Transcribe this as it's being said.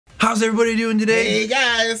How's everybody doing today? Hey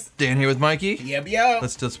guys. Dan here with Mikey. Yep.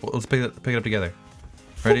 Let's pick it up together.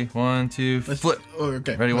 Ready? 1, 2, flip.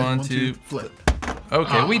 Okay. Ready? 1, 2, flip.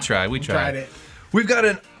 Okay, we tried. It. We've got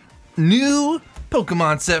a new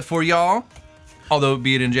Pokemon set for y'all, although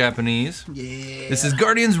be it in Japanese. Yeah. This is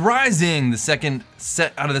Guardians Rising, the second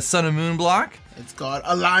set out of the Sun and Moon block. It's called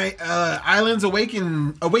Islands await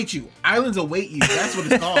you. Islands await you. That's what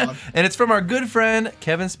it's called. And it's from our good friend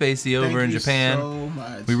Kevin Spacey over in Japan. Thank you so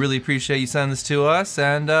much. We really appreciate you sending this to us,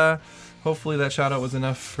 and hopefully that shout out was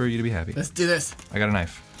enough for you to be happy. Let's do this. I got a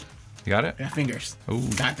knife. You got it? I got fingers. Ooh,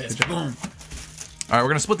 got this. Boom. All right, we're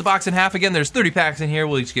gonna split the box in half again. There's 30 packs in here.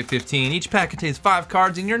 We'll each get 15. Each pack contains 5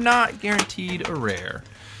 cards, and you're not guaranteed a rare.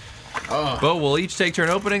 But we'll each take turn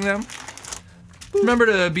opening them. Remember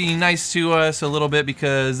to be nice to us a little bit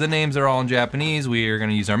because the names are all in Japanese. We are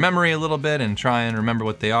gonna use our memory a little bit and try and remember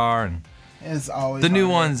what they are. And it's always the new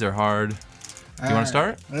ones are hard. Do you want to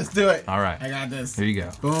start? Let's do it. All right. I got this. Here you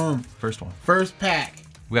go. Boom. First one. First pack.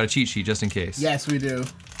 We got a cheat sheet just in case. Yes, we do.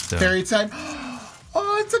 So. Fairy type.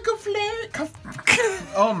 Oh, it's a Clefairy.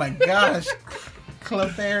 Oh my gosh.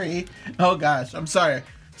 Clefairy. Oh gosh. I'm sorry.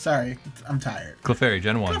 I'm tired. Clefairy,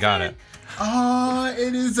 Gen 1. Got it. Oh,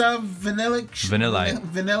 it is a Vanillite.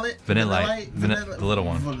 The little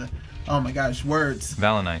one. Oh my gosh, words.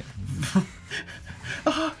 Valinite.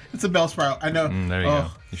 Oh, it's a Bellsprout. I know. There you go.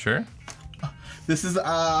 You sure? This is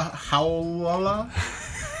Howlala.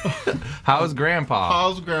 How's Grandpa?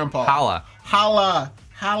 How's Grandpa? Holla.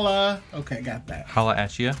 Okay, got that. Holla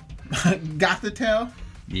at ya. Got the tail.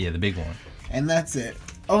 Yeah, the big one. And that's it.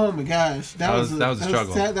 Oh my gosh, that was a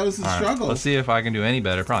struggle. That was a struggle. Let's see if I can do any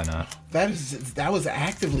better. Probably not. That was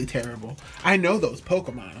actively terrible. I know those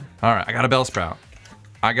Pokemon. All right, I got a Bellsprout.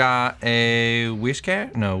 I got a Whisker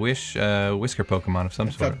Pokemon of some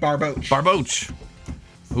sort. Barboach.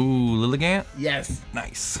 Ooh, Lilligant. Yes.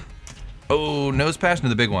 Nice. Oh, Nosepass. No,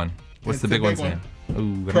 the big one. What's the big one's name?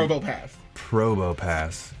 Ooh,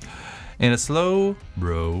 Probopass. And a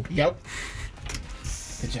Slowbro. Yep.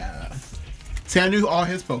 Good job. See, I knew all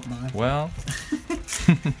his Pokemon. Well,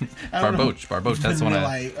 Barboach. That's the one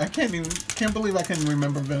I can't believe I couldn't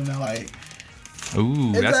remember Vanillite.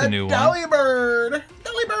 Ooh, that's a new one. Delibird.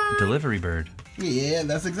 Delivery bird. Yeah,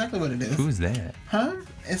 that's exactly what it is. Who's that? Huh?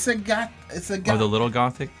 It's a Oh, the little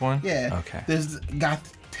gothic one? Yeah. Okay. There's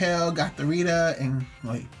Gothitelle, Gothorita, and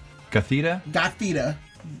like Gothita, and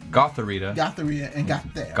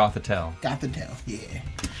Gothitelle. Gothitelle, yeah.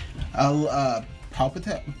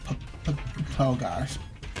 Palpitelle. Oh gosh.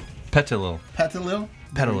 Petalil.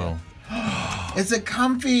 It's a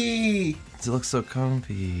comfy. It looks so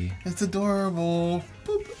comfy. It's adorable.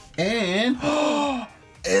 Boop. And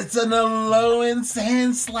it's an Alolan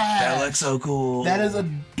Sandslash. That looks so cool. That is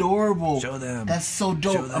adorable. Show them. That's so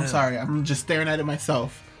dope. I'm sorry. I'm just staring at it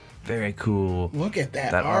myself. Very cool. Look at that.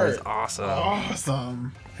 That art is awesome.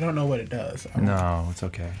 Awesome. I don't know what it does. No, it's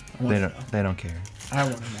okay. They don't care. I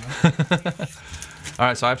want to know. All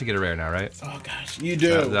right, so I have to get a rare now, right? Oh gosh, you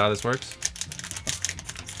do. Is that how this works?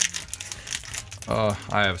 Oh,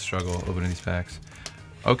 I have struggle opening these packs.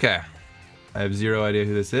 Okay, I have zero idea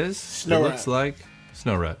who this is. It looks like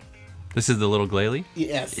Snorunt. This is the little Glalie?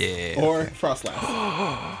 Yes. Yeah. Or Frostlass.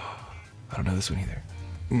 I don't know this one either.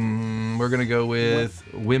 We're gonna go with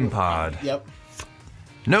Wimpod. Yep.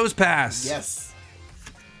 Nosepass. Yes.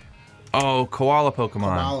 Oh, koala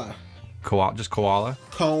Pokemon. Just koala?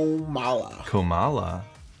 Komala.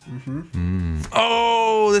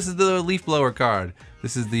 Oh, this is the leaf blower card.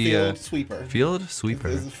 This is the Field Sweeper. Field Sweeper.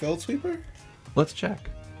 Is it a Field Sweeper? Let's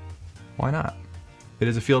check. Why not? It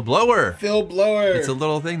is a field blower. Field Blower. It's a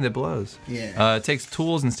little thing that blows. Yeah. It takes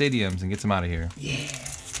tools and stadiums and gets them out of here. Yeah.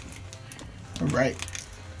 All right.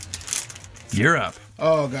 You're up.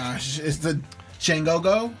 Oh gosh, it's the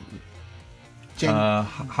Jangogo.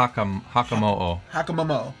 Hakamo'o.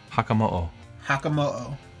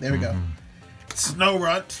 There we go.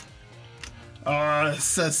 Snorunt.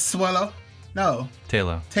 Swallow. No.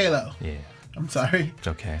 Talo. Yeah. I'm sorry. It's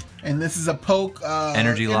okay. And this is a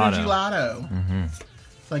Energy Lotto.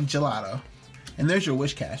 It's like gelato. And there's your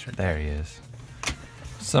wish cash right there. There he is.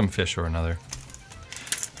 Some fish or another.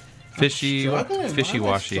 Fishy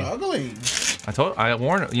washy. I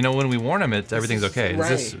warn you know when we warn him everything's okay.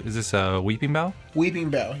 Right. Is this a Weeping Bell? Weeping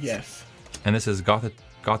Bell, yes. And this is Gothita.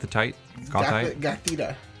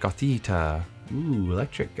 Gothita. Ooh,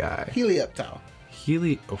 electric guy. Helioptile.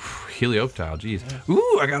 Helioptile, jeez.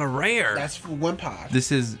 Ooh, I got a rare. That's for Wimpod.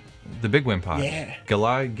 This is the big Wimpod. Yeah.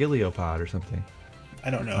 Giliopod or something.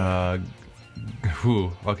 I don't know.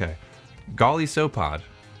 Okay. Golisopod.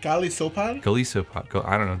 Golisopod? Golisopod.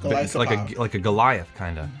 I don't know. Golisopod. Like a Goliath,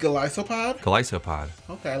 kind of. Golisopod? Golisopod.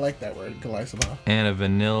 Okay, I like that word. Golisopod. And a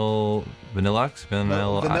Vanillux?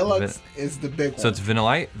 Vanillux is the big one. So it's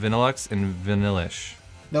Vanillite, Vanillux, and Vanillish.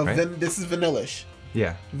 No, right? this is Vanillish.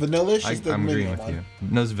 Yeah. Vanillish is the I'm agreeing medium with one. you.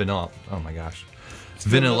 No, it's Vanilla. Oh my gosh.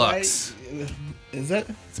 Vanillux. Is it?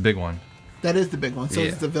 It's a big one. That is the big one. So Yeah.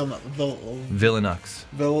 it's the Villanux.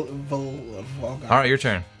 oh God. All right, your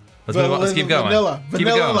turn. Let's keep going. Vanilla. Keep it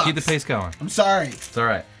going. Vanillux. Keep the pace going. I'm sorry. It's all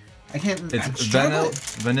right. I can't. It's I'm struggling.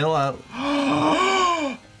 vanilla.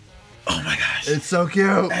 Oh my gosh. It's so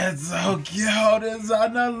cute. It's so cute. It's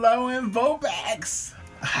on the low end Vopax.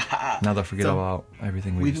 Now they'll forget about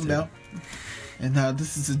everything we just Weeping did. Bell. And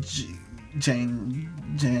this is a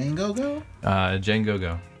Jangogo?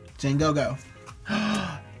 Jangogo. Jangogo.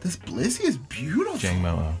 This Blissey is beautiful.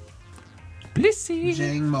 Jangmo-O. Blissey.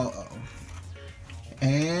 Jangmo-O.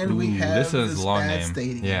 And we have this is a long Spad name.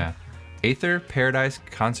 Stadium. Yeah. Aether Paradise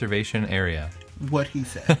Conservation Area. What he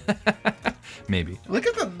said. Maybe. Look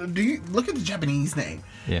at the Japanese name.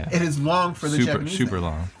 Yeah. It is long for the Japanese super name.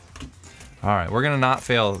 long. All right, we're gonna not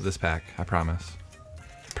fail this pack. I promise.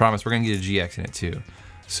 Promise. We're gonna get a GX in it too.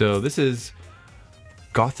 So this is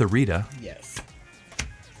Gothorita, Yes.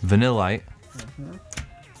 Vanillite,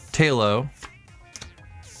 Talo,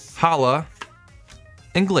 Hala,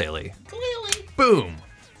 and Glalie. Clearly. Boom.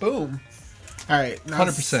 Boom. All right. Now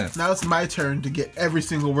 100%. Now it's my turn to get every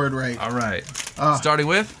single word right. All right. Starting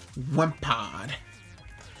with Wimpod.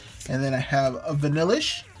 And then I have a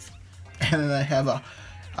Vanillish. And then I have a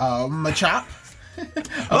Machop. a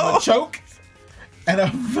Machoke. And a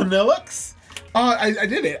Vanillux. Oh, I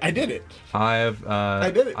did it. I did it. I have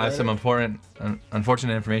did it, I have some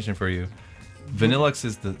unfortunate information for you. Vanillux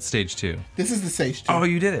is the stage 2. This is the Sage 2. Oh,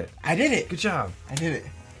 you did it. I did it. Good job. I did it.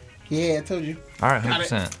 Yeah, I told you. All right, Got it.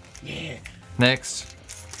 100%. Yeah. Next.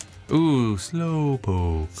 Ooh,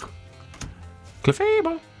 Slowpoke.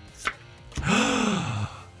 Clefable.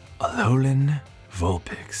 Alolan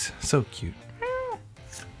Vulpix. So cute.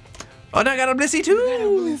 Oh, and I got a Blissey too.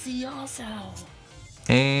 Blissey also.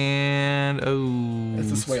 And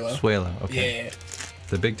It's a Swalo. Swalo. Okay. Yeah.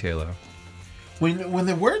 The big Talo. When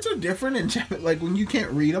the words are different in Japanese, like when you can't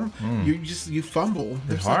read them, you fumble.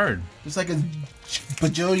 It's hard. There's like a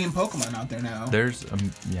bajillion Pokemon out there now. There's a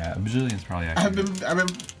bajillion's probably actually. I've been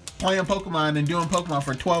playing Pokemon and doing Pokemon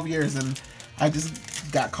for 12 years, and I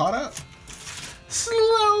just got caught up.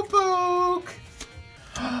 Slowpoke.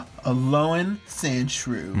 Alolan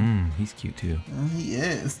Sandshrew. He's cute too. He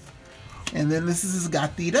is. And then this is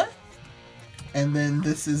Gothita. And then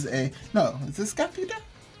this is is this Gothita?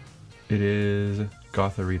 It is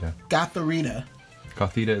Gothorita. Gothorita.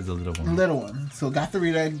 Gothita is the little one. Little one. So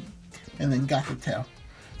Gothorita and then Gothitelle.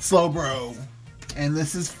 Slowbro. And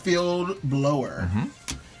this is Field Blower.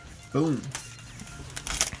 Boom.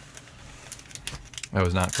 That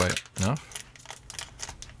was not quite enough.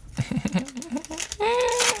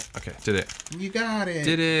 Okay, did it. You got it.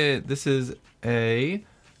 Did it. This is a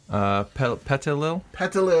Petalil.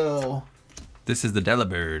 Petalil. This is the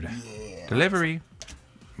Delibird. Yeah. Delivery.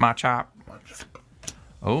 Machop.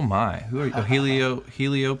 Oh my. Who are you? Oh,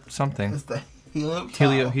 Helio something. It's the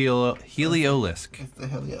Heliolisk. Heliolisk. It's the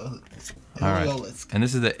Heliolisk. All right. And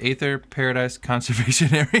this is the Aether Paradise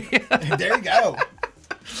Conservation Area. There you go.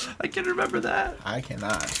 I can remember that. I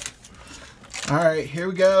cannot. All right, here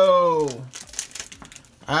we go.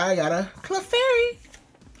 I got a Clefairy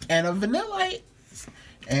and a Vanillite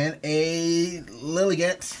and a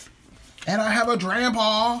Lilligant, and I have a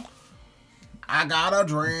Drampa. I got a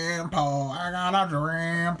Drampa.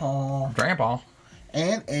 Grandpa.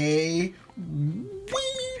 And a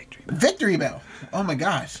Victory Bell. Oh my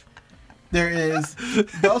gosh. There is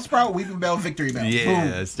Bellsprout, Weeping Bell, Victory Bell.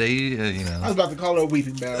 Yeah, Boom. stay, I was about to call it a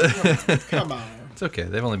Weeping Bell. Come on. It's okay.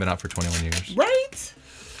 They've only been out for 21 years. Right?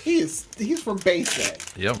 He's from base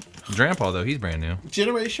set. Yep. Grandpa, though, he's brand new.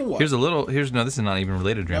 Generation 1. This is not even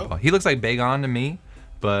related to Grandpa. Nope. He looks like Bagon to me,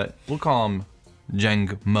 but we'll call him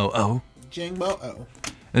Jangmo-O. Jangmo-O.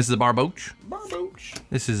 This is a Barboach. Barboach.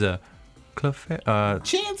 This is a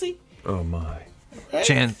Chansey. Oh my. Right?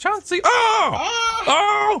 Chauncey. Oh! Ah!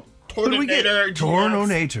 Oh! What do we get?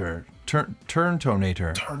 Tornador.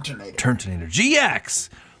 Turntonator. Turntonator. GX!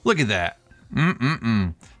 Look at that.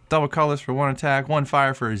 Double colors for 1 attack, 1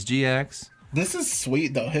 fire for his GX. This is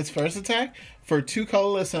sweet, though. His first attack, for 2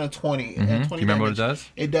 colorless and a 20. And 20 You remember what it does?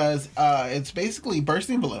 It does. It's basically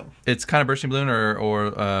Bursting Balloon. It's kind of Bursting Balloon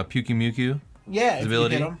or Puky Muku. Yeah, His if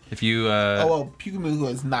ability. you hit him. If you Oh well, Pukamuhu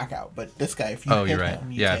is knockout, but this guy, if you hit you're right.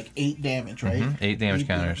 him, you take 8 damage, right? 8 damage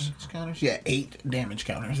counters. Damage counters. Yeah, 8 damage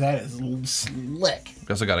counters. That is slick. We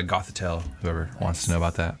also got a Gothitelle, whoever wants to know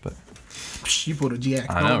about that. But You put a GX.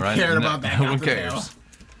 I know, right? Cared about that. No one cares.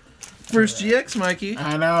 First GX, Mikey.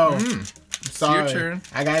 I know. Sorry. Your turn.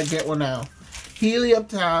 I gotta get one now.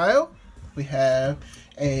 Helioptile. We have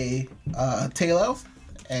a Talos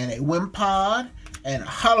and a Wimpod and a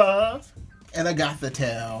Hollow and a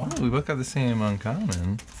Gothitelle. Oh, we both got the same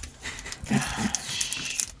uncommon.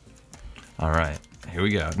 All right, here we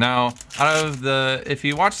go. Now, out of if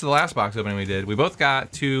you watched the last box opening we did, we both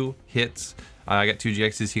got 2 hits. I got 2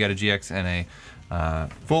 GXs. He got a GX and a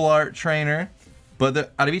full art trainer.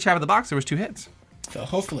 But out of each half of the box, there was 2 hits. So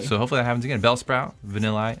hopefully that happens again. Bellsprout,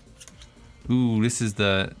 Vanillite. Ooh, this is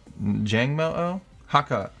the Jangmo-O?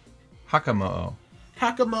 Hakamo'o.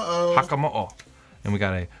 Hakamo'o. And we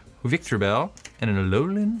got a Victreebel and an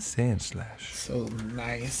Alolan Sandslash. So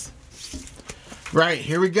nice. Right,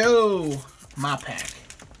 here we go. My pack.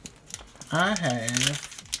 I have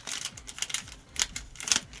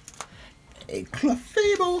a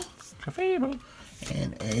Clefable.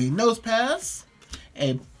 And a Nosepass.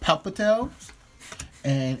 A Palpatelle.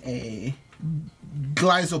 And a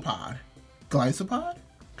Glyzopod. Glyzopod?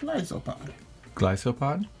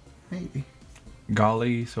 Glysopod? Maybe.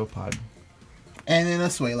 Golisopod. And then a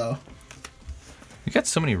Swalo. You got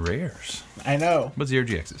so many rares. I know. What's your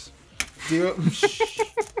GXs?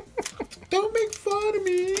 Don't make fun of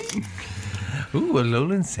me. Ooh,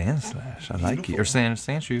 Alolan Sandslash. I like it. Or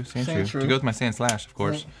Sandshrew. To go with my Sandslash, of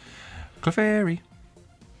course. Yeah. Clefairy.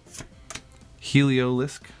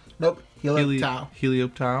 Heliolisk. Nope.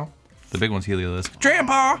 Helioptile. The big one's Heliolisk.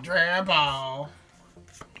 Drampa!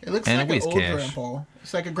 It looks and like a an old Whizcash. grandpa.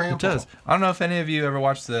 It's like a grandpa. It does. I don't know if any of you ever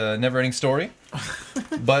watched the Neverending Story,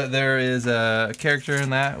 but there is a character in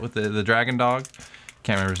that with the dragon dog.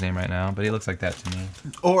 Can't remember his name right now, but he looks like that to me.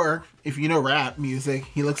 Or, if you know rap music,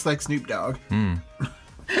 he looks like Snoop Dogg. We have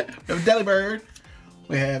a Delibird.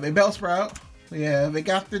 We have a Bellsprout. We have a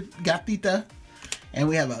Gothita. And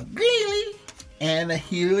we have a Greely. And a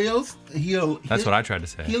Helios. That's what I tried to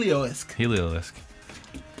say. Heliolisk.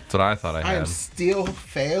 That's what I thought I had. I am still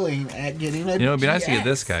failing at getting a You know, it'd be nice to GX. get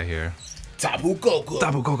this guy here. Tapu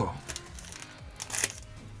Koko.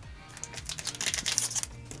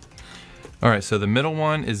 All right, so the middle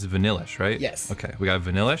one is Vanillish, right? Yes. Okay, we got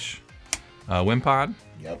Vanillish, Wimpod,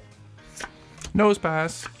 Yep.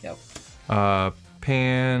 Nosepass, Yep.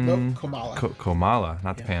 Pan... Nope, Komala. Komala,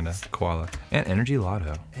 not the panda, Koala. And Energy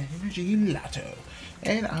Lotto. Energy Lotto.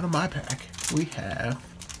 And out of my pack, we have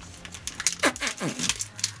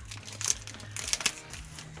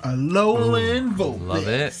a Alolan Vulpix. Love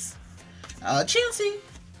it. A Chansey.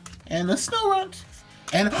 And a Snorunt.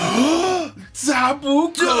 And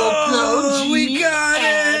Tapu Koko. We got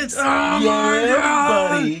it! Oh my god!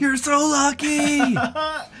 Buddy. You're so lucky!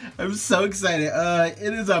 I'm so excited.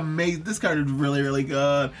 It is amazing. This card is really, really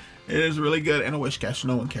good. It is really good. And a Wish Cash.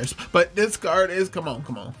 No one cares. But this card is, come on.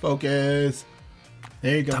 Focus.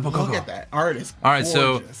 There you go. Look at that. Art is All right,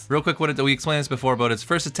 gorgeous. so real quick, we explained this before, but its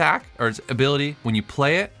first attack, or its ability, when you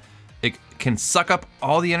play it, it can suck up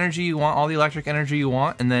all the energy you want, all the electric energy you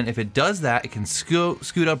want, and then if it does that, it can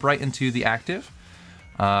scoot up right into the active.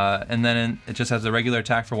 And then it just has a regular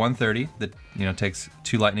attack for 130 that takes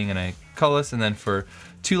 2 lightning and a colorless, and then for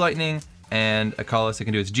 2 lightning and a colorless, it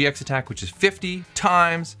can do its GX attack, which is 50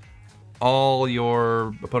 times all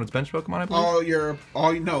your opponent's bench Pokemon, I believe.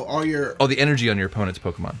 All the energy on your opponent's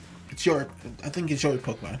Pokemon. I think it's your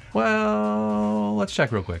Pokemon. Well, let's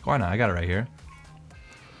check real quick. Why not? I got it right here.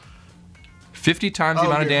 50 times the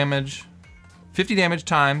amount of damage. 50 damage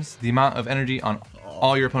times the amount of energy on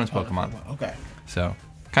all your opponent's Pokemon. Okay. So,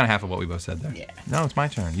 kind of half of what we both said there. Yeah. No, it's my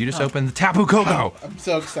turn. You just opened the Tapu Koko. I'm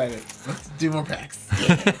so excited. Let's do more packs.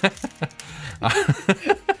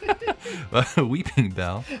 Weeping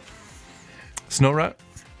Bell. Snorunt.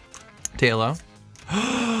 Tailo.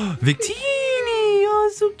 Victini!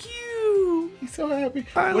 Oh, so cute! He's so happy.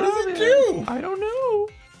 What does it do? I don't know.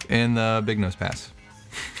 And the Big Nose Pass.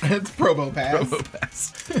 It's Probopass.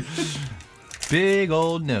 Big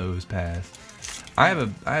old Nose Pass. I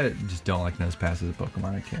just don't like Nose Pass as a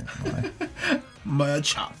Pokemon. I can't lie.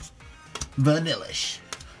 Machop. Vanillish.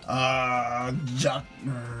 Jongo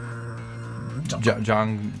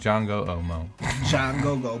Omo.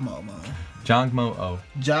 Jango Momo. Jongmo O.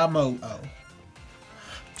 Jamo-O.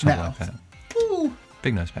 Something Now. like that. Ooh.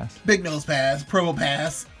 Big Nose Pass. Big Nose Pass,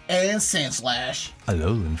 Probopass, and Sandslash.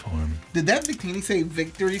 Alolan form. Did that Victini say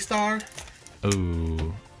Victory Star?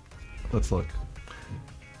 Ooh. Let's look.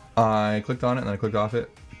 I clicked on it and then I clicked off it.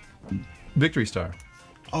 Victory Star.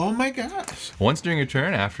 Oh my gosh. Once during your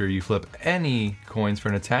turn, after you flip any coins for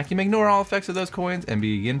an attack, you may ignore all effects of those coins and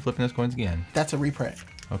begin flipping those coins again. That's a reprint.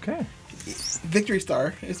 Okay. Victory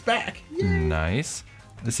Star is back. Yay. Nice.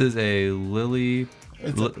 This is a Lily.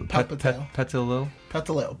 It's a Petalil. Petalil.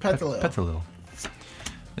 Petalil.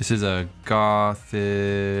 This is a Gothorita.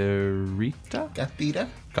 Gothita?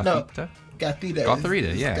 Gothita? No. Gothita.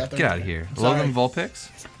 Gothorita, yeah. Gothorita. Get out of here. Sorry. Logan Vulpix.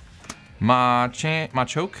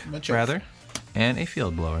 Machoke, rather. And a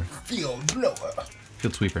Field Blower. Field Blower.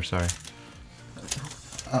 Field Sweeper, sorry.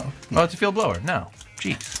 Oh. Oh, it's a Field Blower. No.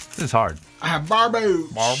 Jeez. This is hard. I have Barbo.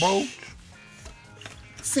 Barbo.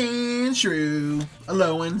 Sandshrew.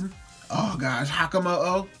 Alolan. Oh gosh.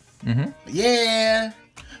 Hakamo'o. Mm-hmm. Yeah.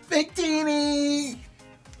 Victini.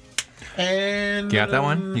 And You got that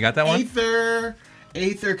one? You got that one?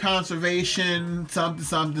 Aether Conservation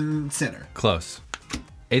something Center. Close.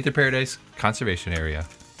 Aether Paradise Conservation Area.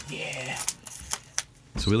 Yeah.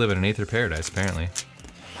 So we live in an Aether Paradise, apparently.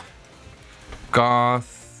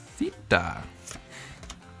 Gothita.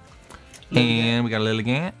 And we got a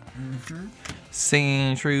Lilligant.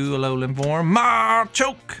 Sandshrew, Alolan form.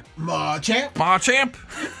 Machoke. Machamp.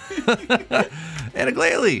 And a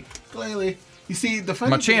Glalie. Glalie. You see, the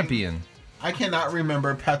funny thing, Machampion. I cannot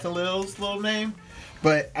remember Petalil's little name,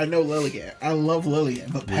 but I know Lilligant. I love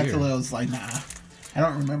Lilligant, but Weird. Petalil's like, nah. I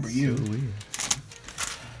don't remember you. So weird.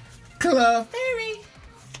 Clefairy.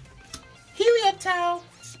 Helioptile.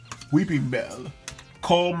 Weeping Bell.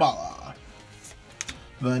 Komala.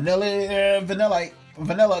 Vanillite. Vanillux.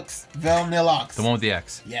 Vanilluxe. The one with the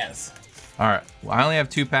X. Yes. All right. Well, I only have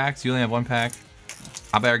 2 packs. You only have 1 pack.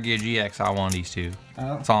 I better get a GX. I want these 2.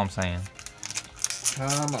 That's all I'm saying.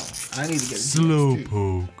 Come on. I need to get a GX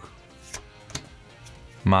too.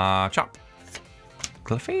 Machop.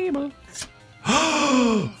 Clefable.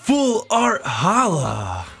 Full art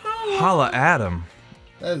Hala. Hala Adam.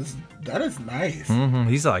 That is nice.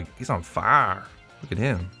 He's on fire. Look at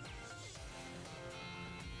him.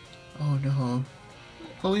 Oh no.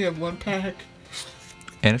 Only have 1 pack.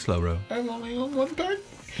 And a Slowbro. I only have 1 pack.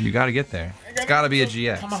 You got to get there. It's got to be a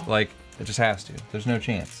GX. Come on. Like, it just has to. There's no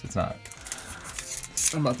chance. It's not.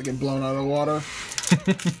 I'm about to get blown out of the water.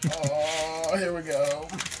 Oh, here we go.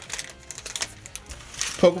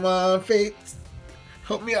 Pokemon Fates.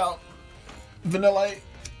 Help me out. Vanillite.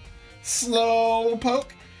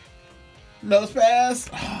 Slowpoke. Nosepass.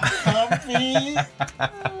 Comfy.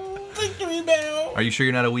 Victory Bell. Are you sure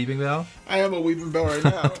you're not a Weeping Bell? I am a Weeping Bell right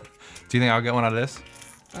now. Do you think I'll get one out of this?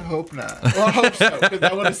 I hope not. Well, I hope so, because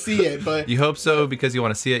I want to see it, but... You hope so because you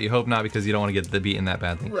want to see it. You hope not because you don't want to get the beaten that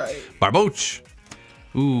badly. Right. Barboach.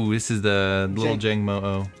 Ooh, this is the little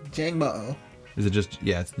Jangmo-O. Jangmo-O. Is it just...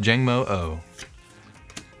 Yeah, it's Jangmo-O.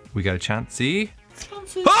 We got a Chansey.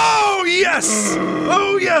 Chansey. Oh, yes!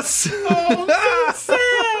 Oh, yes! Oh, so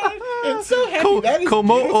sad. And so happy. That is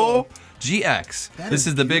Komo-O GX. That This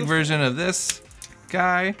is the big beautiful. version of this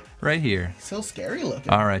guy right here. So scary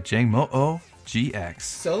looking. All right, Jangmo-O GX.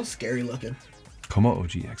 So scary looking. Komo-O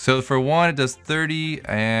GX. So for 1, it does 30,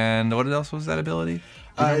 and what else was that ability?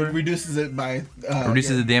 It reduces it by...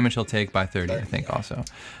 Reduces the damage he'll take by 30, I think, also.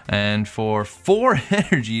 And for 4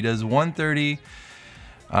 energy, it does 130.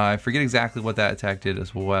 I forget exactly what that attack did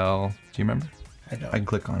as well. Do you remember? I don't. I can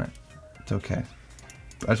click on it. It's okay.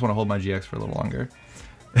 I just want to hold my GX for a little longer.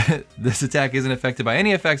 This attack isn't affected by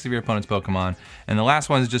any effects of your opponent's Pokemon. And the last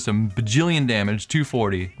one is just a bajillion damage,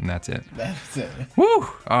 240, and that's it. That's it. Woo!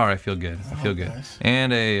 All right, I feel good. I feel good. Gosh.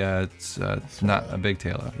 And it's not a big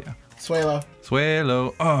Tailo, yeah. Swalo.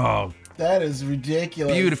 Swalo. Oh, That is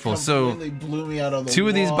ridiculous. Beautiful. So, Completely blew me out of the 2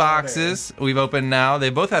 of these water. boxes we've opened now. They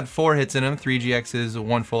both had 4 hits in them. 3 GXs,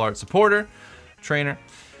 1 full art supporter, trainer.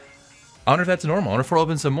 I wonder if that's normal. I wonder if we'll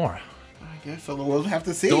open some more. I guess so. We'll have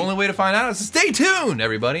to see. The only way to find out is to stay tuned,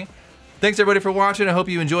 everybody. Thanks, everybody, for watching. I hope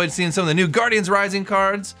you enjoyed seeing some of the new Guardians Rising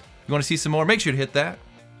cards. If you want to see some more, make sure to hit that.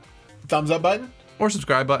 Thumbs up button Or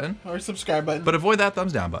subscribe button. or subscribe button. But avoid that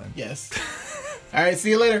thumbs down button. yes. All right. See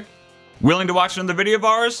you later. Willing to watch another video of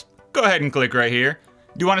ours? Go ahead and click right here.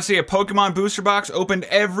 Do you want to see a Pokemon booster box opened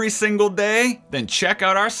every single day? Then check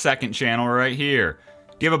out our second channel right here.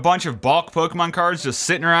 Do you have a bunch of bulk Pokemon cards just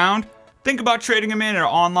sitting around? Think about trading them in our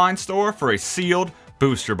online store for a sealed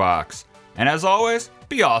booster box. And as always,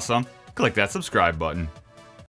 be awesome. Click that subscribe button.